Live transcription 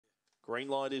Green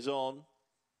light is on.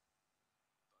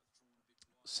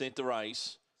 Set the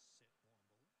race.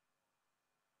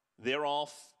 They're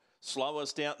off.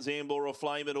 Slowest out, Zambora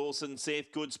Flame at Orson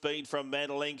Seth. Good speed from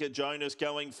Madalenka. Jonas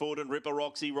going forward and Ripper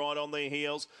Roxy right on their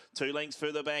heels. 2 lengths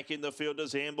further back in the field to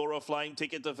Zambora Flame.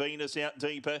 Ticket to Venus out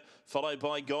deeper. Followed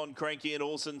by Gone Cranky and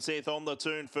Orson Seth on the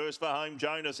turn. First for home,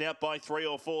 Jonas out by 3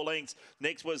 or 4 lengths.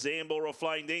 Next was Zambora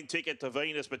Flame, then Ticket to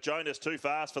Venus, but Jonas too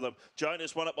fast for them.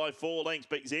 Jonas won it by 4 lengths,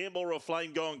 but Zambora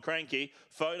Flame Gone Cranky.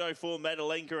 Photo for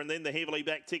Madalenka and then the heavily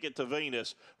back Ticket to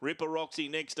Venus. Ripper Roxy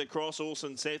next across.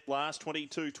 Orson Seth last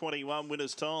 22-21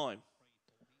 winners time.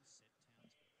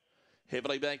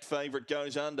 Heavily backed favourite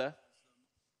goes under.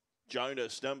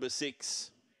 Jonas, number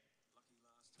 6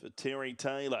 for Terry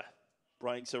Taylor.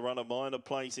 Breaks a run of minor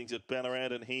placings at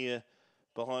Ballarat and here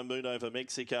behind Moon over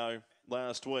Mexico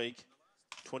last week.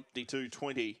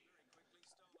 22:20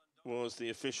 was the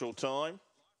official time.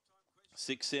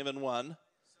 6:71.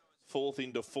 Fourth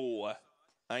into 4.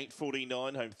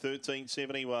 8:49 home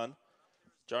 13:71.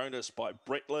 Jonas by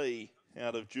Brett Lee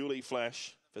out of Julie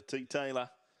Flash for T. Taylor.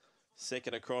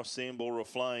 Second across Zambora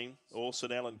Flame.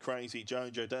 Orson Allen Crazy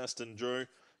Jojo Dustin Drew.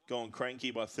 Gone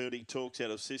Cranky by 30 talks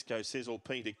out of Cisco Sizzle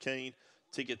Peter Keane.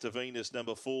 Ticket to Venus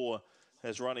number 4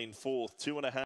 has run in 4th. 2.5.